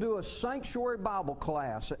 I'm going to do a sanctuary Bible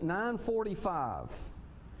class at 9:45.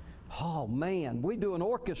 Oh, man, we do an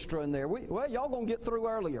orchestra in there. Well, y'all going to get through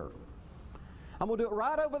earlier. I'm going to do it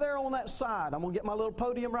right over there on that side. I'm going to get my little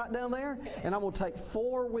podium right down there, and I'm going to take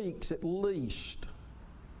 4 weeks at least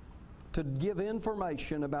to give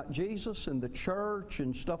information about Jesus and the church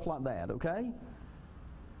and stuff like that, okay?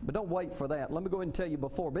 But don't wait for that. Let me go ahead and tell you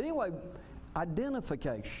before. But anyway,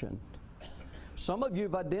 identification. Some of you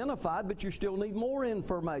have identified, but you still need more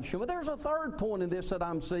information. But there's a third point in this that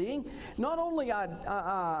I'm seeing. Not only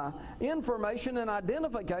information and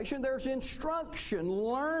identification, there's instruction,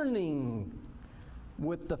 learning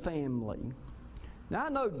with the family. Now, I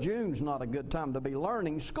know June's not a good time to be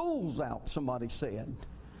learning. School's out, somebody said.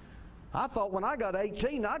 I thought when I got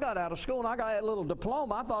 18, I got out of school and I got that little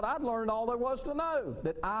diploma, I thought I'd learned all there was to know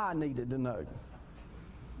that I needed to know.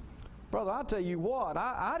 Brother, I'll tell you what,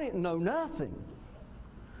 I didn't know nothing.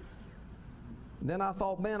 Then I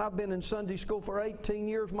thought, man, I've been in Sunday school for 18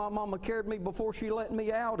 years. My mama carried me before she let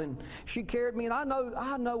me out, and she carried me, and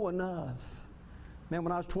I know enough. Man,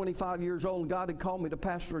 when I was 25 years old and God had called me to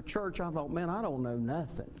pastor a church, I thought, man, I don't know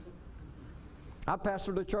nothing. I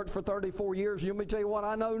pastored a church for 34 years. You want me to tell you what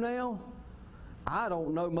I know now? I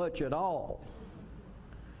don't know much at all.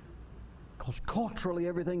 Because culturally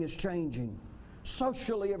everything is changing.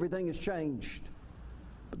 Socially everything has changed.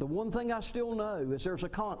 But the one thing I still know is there's a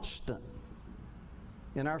constant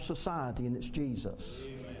in our society, and it's Jesus.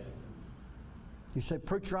 Amen. You say,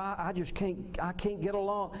 preacher, I just can't get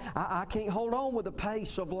along. I can't hold on with the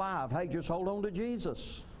pace of life. Hey, just hold on to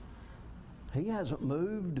Jesus. He hasn't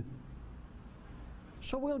moved.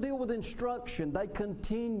 So we'll deal with instruction. They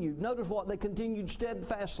continued. Notice what? They continued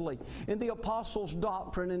steadfastly in the apostles'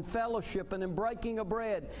 doctrine, in fellowship, and in breaking of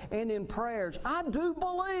bread, and in prayers. I do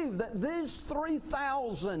believe that these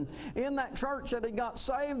 3,000 in that church that had got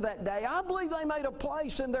saved that day, I believe they made a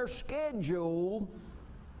place in their schedule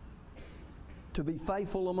to be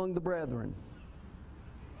faithful among the brethren.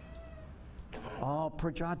 Oh,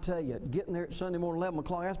 preacher, I tell you, getting there at Sunday morning, 11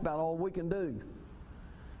 o'clock, that's about all we can do.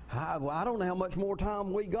 I don't know how much more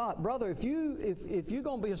time we got. Brother, if you're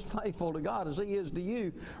going to be as faithful to God as He is to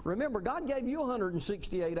you, remember, God gave you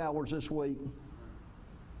 168 hours this week.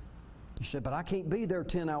 You said, but I can't be there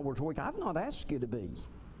 10 hours a week. I've not asked you to be.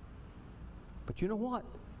 But you know what?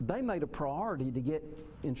 They made a priority to get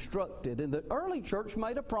instructed. And the early church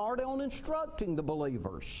made a priority on instructing the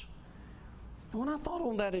believers. And when I thought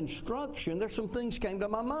on that instruction, there's some things came to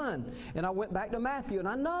my mind. And I went back to Matthew. And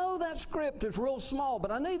I know that script is real small, but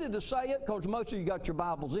I needed to say it because most of you got your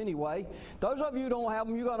Bibles anyway. Those of you who don't have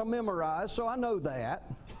them, you got to memorize, so I know that.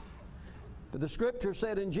 But the scripture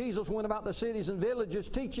said, and Jesus went about the cities and villages,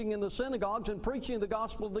 teaching in the synagogues and preaching the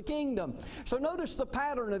gospel of the kingdom. So notice the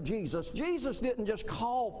pattern of Jesus. Jesus didn't just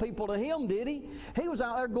call people to Him, did He? He was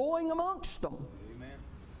out there going amongst them. Amen.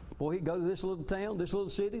 Boy, he'd go to this little town, this little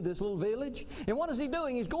city, this little village. And what is He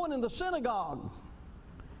doing? He's going in the synagogue.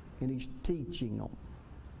 And He's teaching them,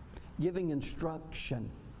 giving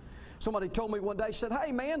instruction. Somebody told me one day, said,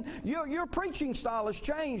 hey man, your preaching style has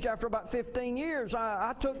changed after about 15 years.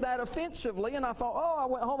 I took that offensively, and I thought, I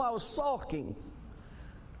went home, I was sulking.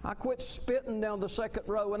 I quit spitting down the second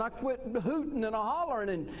row, and I quit hooting and hollering.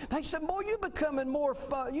 And they said, boy, you're becoming more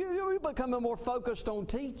focused on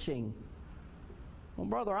teaching. Well,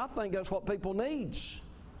 brother, I think that's what people needs.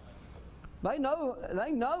 They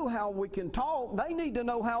know how we can talk. They need to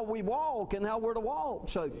know how we walk and how we're to walk.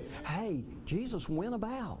 So, hey, Jesus went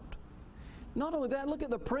about. Not only that, look at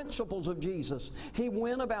the principles of Jesus. He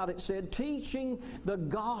went about, it said, teaching the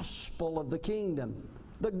gospel of the kingdom.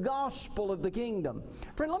 The gospel of the kingdom.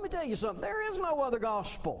 Friend, let me tell you something. There is no other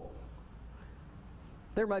gospel.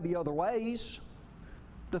 There may be other ways.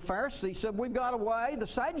 The Pharisees said, we've got a way. The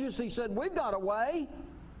Sadducees said, we've got a way.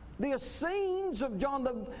 The Essenes of John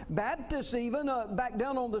the Baptist, even back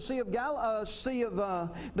down on the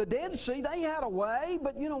the Dead Sea, they had a way.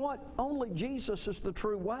 But you know what? Only Jesus is the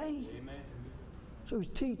true way. Amen. So he's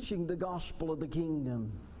teaching the gospel of the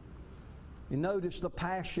kingdom. You notice the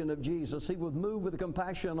passion of Jesus. He was moved with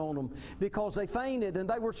compassion on them because they fainted and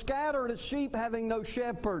they were scattered as sheep having no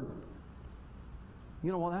shepherd.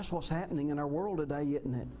 You know, well, that's what's happening in our world today,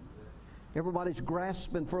 isn't it? Everybody's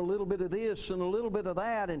grasping for a little bit of this and a little bit of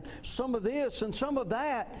that and some of this and some of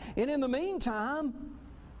that. And in the meantime,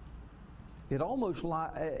 it almost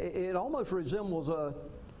resembles a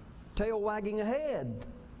tail wagging a head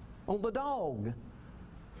on the dog.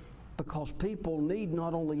 Because people need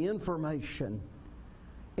not only information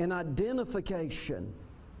and identification.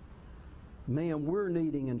 Man, we're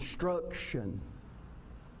needing instruction.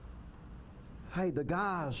 Hey, the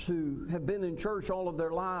guys who have been in church all of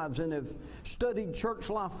their lives and have studied church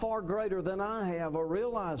life far greater than I have are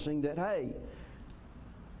realizing that, hey,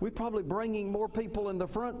 we're probably bringing more people in the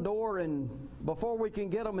front door, and before we can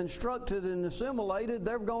get them instructed and assimilated,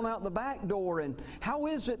 they've gone out the back door. And how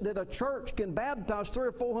is it that a church can baptize 300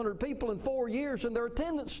 or 400 people in 4 years and their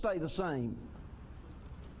attendance stay the same?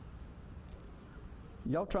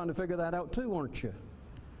 Y'all trying to figure that out too, aren't you?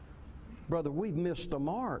 Brother, we've missed a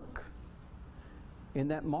mark. And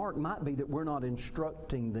that mark might be that we're not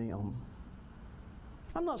instructing them.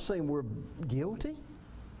 I'm not saying we're guilty,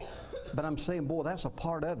 but I'm saying, boy, that's a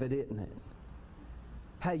part of it, isn't it?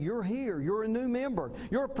 Hey, you're here. You're a new member.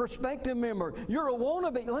 You're a prospective member. You're a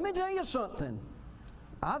wannabe. Let me tell you something.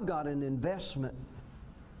 I've got an investment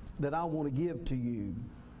that I want to give to you.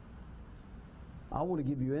 I want to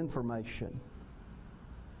give you information.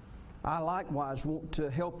 I likewise want to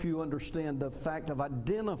help you understand the fact of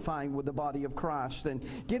identifying with the body of Christ and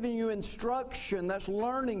giving you instruction. That's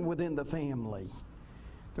learning within the family.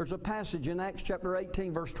 There's a passage in Acts chapter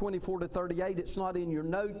 18, verse 24 to 38. It's not in your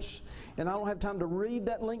notes, and I don't have time to read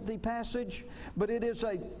that lengthy passage, but it is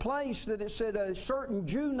a place that it said a certain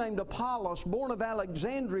Jew named Apollos, born of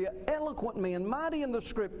Alexandria, eloquent man, mighty in the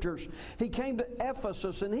Scriptures. He came to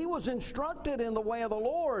Ephesus, and he was instructed in the way of the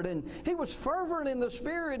Lord, and he was fervent in the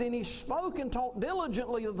Spirit, and he spoke and taught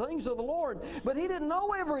diligently the things of the Lord. But he didn't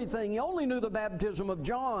know everything. He only knew the baptism of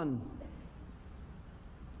John.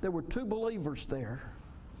 There were two believers there.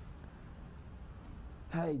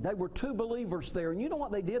 Hey, they were two believers there, and you know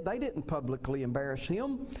what they did? They didn't publicly embarrass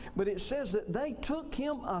him, but it says that they took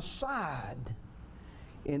him aside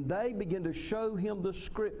and they began to show him the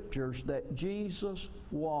Scriptures that Jesus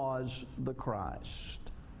was the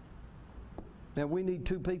Christ. Now, we need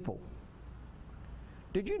two people.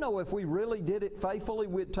 Did you know if we really did it faithfully,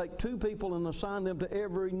 we'd take two people and assign them to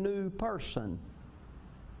every new person?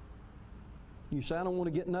 You say, I don't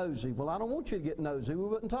want to get nosy. Well, I don't want you to get nosy. We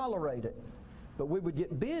wouldn't tolerate it. But we would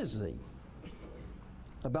get busy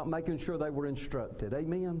about making sure they were instructed.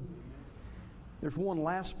 Amen? There's one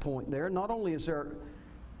last point there. Not only is there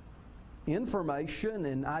information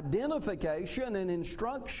and identification and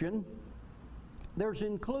instruction, there's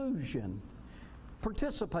inclusion,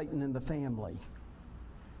 participating in the family.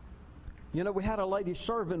 You know, we had a lady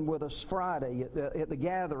serving with us Friday at the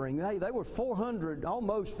gathering. Hey, they were 400,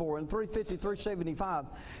 almost 400, 350, 375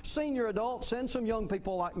 senior adults and some young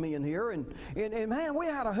people like me in here. And man, we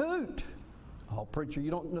had a hoot. Oh, preacher, you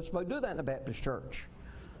don't supposed to do that in a Baptist church.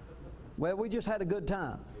 Well, we just had a good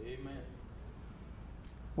time. Amen.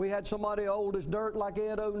 We had somebody old as dirt like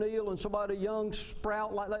Ed O'Neill and somebody young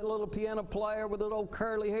sprout like that little piano player with an old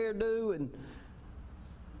curly hairdo. And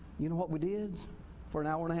you know what we did? For an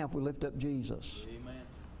hour and a half, we lifted up Jesus. Amen.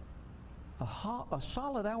 A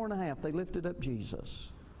solid hour and a half, they lifted up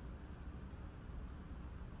Jesus.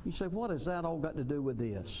 You say, what has that all got to do with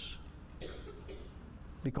this?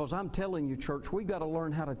 Because I'm telling you, church, we've got to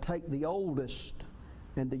learn how to take the oldest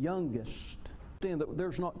and the youngest.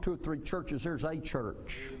 There's not 2 or 3 churches, there's a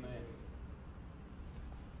church. Amen.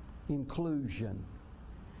 Inclusion.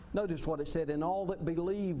 Notice what it said, and all that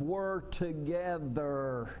believe were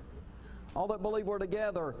together. All that believe were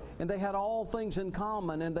together, and they had all things in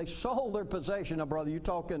common, and they sold their possession. Now, brother,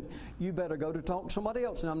 you better go to talk to somebody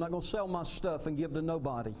else, and I'm not going to sell my stuff and give to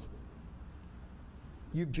nobody.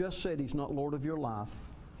 You've just said He's not Lord of your life.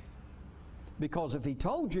 Because if He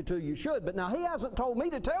told you to, you should. But now He hasn't told me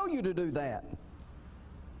to tell you to do that.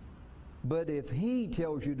 But if He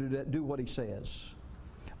tells you to do what He says.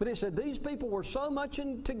 But it said these people were so much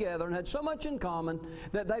together and had so much in common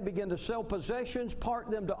that they began to sell possessions, part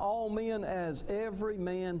them to all men as every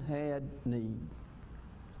man had need.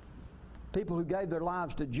 People who gave their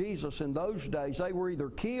lives to Jesus in those days, they were either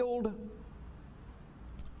killed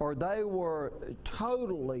or they were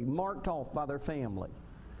totally marked off by their family.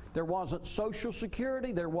 There wasn't Social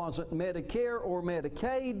Security, there wasn't Medicare or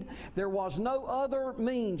Medicaid, there was no other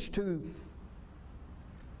means to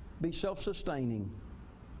be self-sustaining.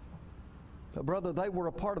 But brother, they were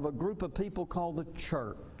a part of a group of people called the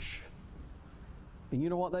church. And you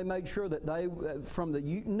know what? They made sure that they, from the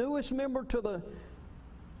newest member to the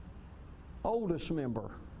oldest member,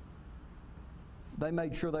 they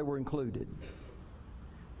made sure they were included.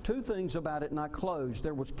 Two things about it, and I close.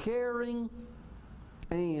 There was caring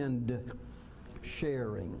and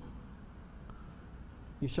sharing.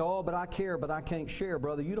 You say, oh, but I care, but I can't share.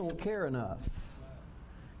 Brother, you don't care enough.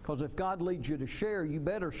 Because if God leads you to share, you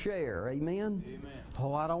better share. Amen? Amen.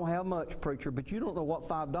 Oh, I don't have much, preacher, but you don't know what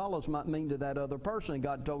 $5 might mean to that other person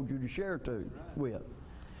God told you to share with.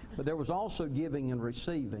 But there was also giving and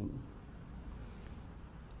receiving.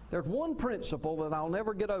 There's one principle that I'll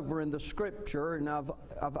never get over in the Scripture, and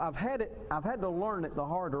I've had to learn it the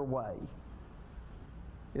harder way.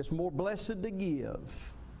 It's more blessed to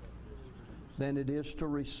give than it is to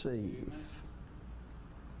receive.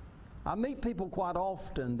 I meet people quite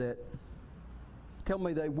often that tell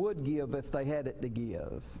me they would give if they had it to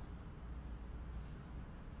give.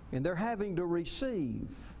 And they're having to receive.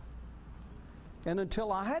 And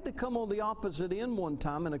until I had to come on the opposite end one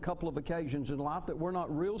time in a couple of occasions in life that were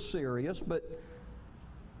not real serious, but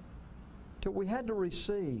till we had to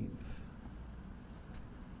receive,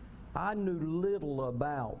 I knew little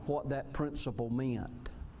about what that principle meant.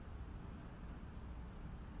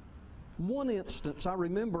 One instance, I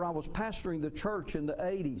remember I was pastoring the church in the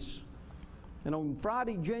 80s. And on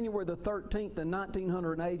Friday, January the 13th in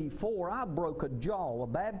 1984, I broke a jaw. A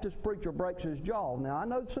Baptist preacher breaks his jaw. Now, I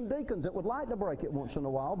know some deacons that would like to break it once in a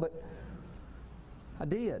while, but I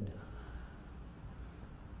did.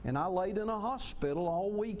 And I laid in a hospital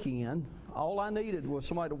all weekend. All I needed was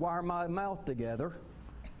somebody to wire my mouth together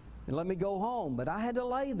and let me go home. But I had to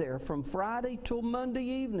lay there from Friday till Monday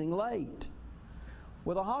evening late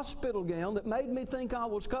with a hospital gown that made me think I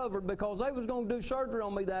was covered because they was going to do surgery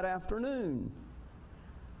on me that afternoon.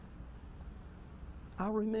 I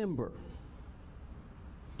remember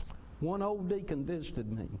one old deacon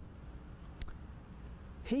visited me.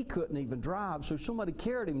 He couldn't even drive, so somebody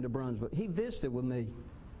carried him to Brunswick. He visited with me.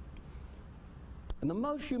 And the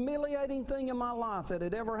most humiliating thing in my life that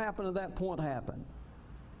had ever happened at that point happened.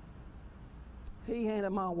 He handed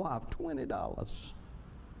my wife $20.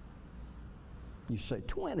 You say,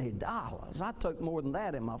 $20? I took more than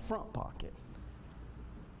that in my front pocket.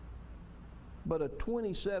 But a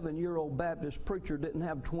 27-year-old Baptist preacher didn't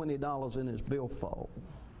have $20 in his billfold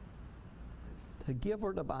to give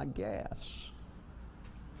her to buy gas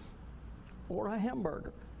or a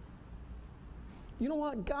hamburger. You know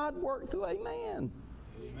what? God worked through a man.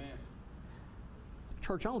 Amen.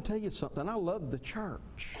 Church, I want to tell you something. I love the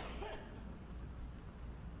church.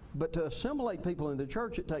 But to assimilate people in the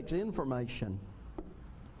church, it takes information.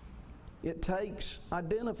 It takes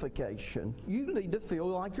identification. You need to feel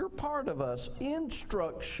like you're part of us.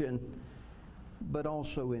 Instruction, but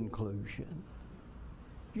also inclusion.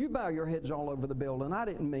 You bow your heads all over the building. I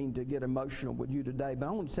didn't mean to get emotional with you today, but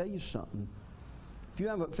I want to tell you something. If you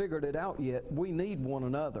haven't figured it out yet, we need one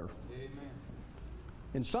another. Amen.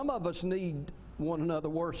 And some of us need one another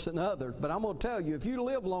worse than others. But I'm going to tell you, if you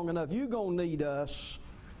live long enough, you're going to need us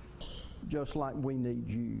just like we need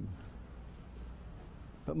you.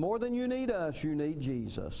 But more than you need us, you need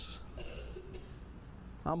Jesus.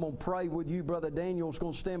 I'm going to pray with you. Brother Daniel's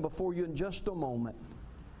going to stand before you in just a moment.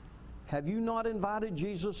 Have you not invited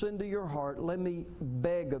Jesus into your heart? Let me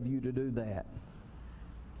beg of you to do that.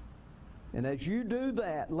 And as you do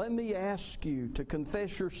that, let me ask you to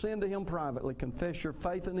confess your sin to Him privately, confess your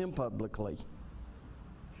faith in Him publicly.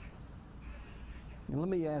 And let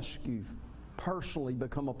me ask you, personally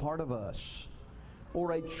become a part of us,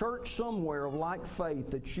 or a church somewhere of like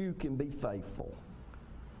faith that you can be faithful.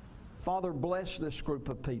 Father, bless this group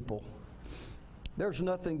of people. There's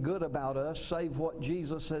nothing good about us save what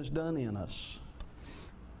Jesus has done in us.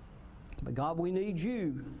 But God, we need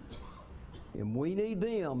you, and we need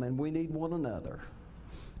them, and we need one another.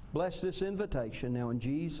 Bless this invitation now in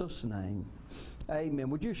Jesus' name. Amen.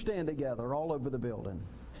 Would you stand together all over the building?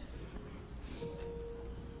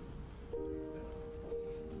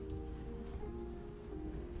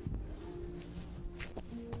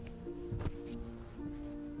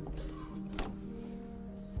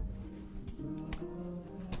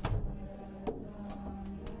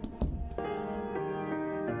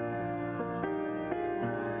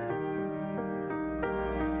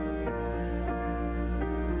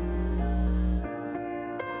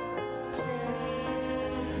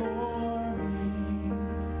 For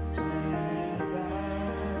me.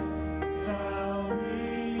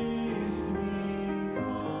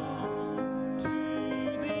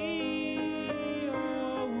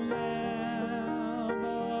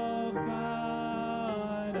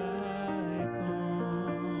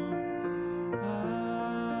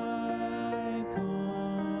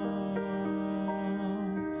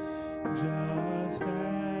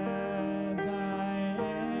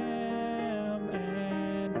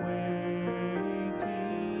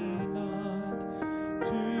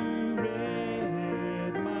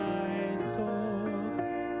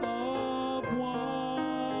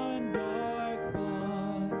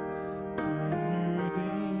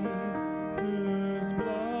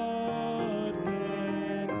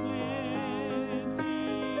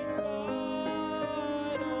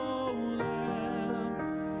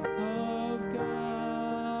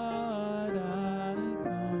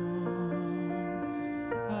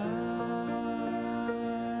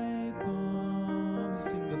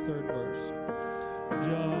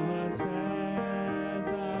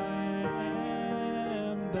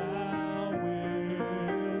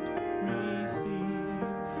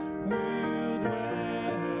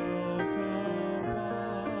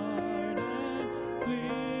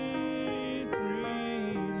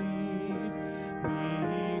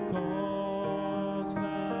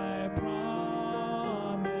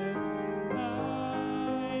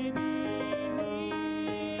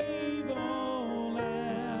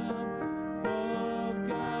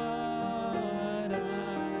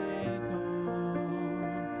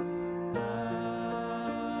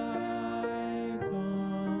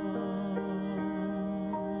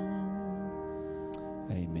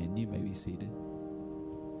 be seated.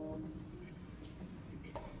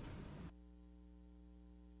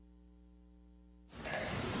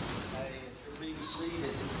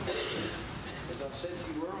 Seated. As I said to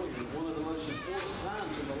you earlier, one of the most important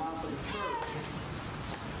times in the life of the church.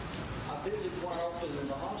 I visit quite often in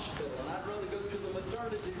the hospital, and I'd rather go to the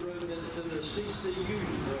maternity room than to the CCU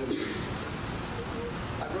room.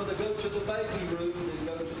 I'd rather go to the baby room than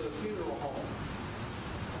go to the funeral home.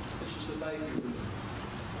 This is the baby room.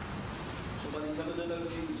 Somebody coming to know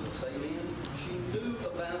Jesus, amen? She knew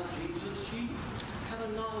about Jesus. She had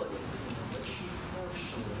a knowledge of him, but she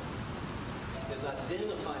personally is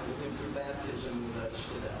identifying with him through baptism with us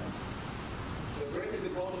today. So greatly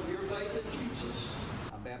because of your faith in Jesus,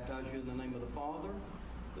 I baptize you in the name of the Father,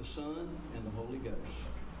 the Son, and the Holy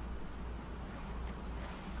Ghost.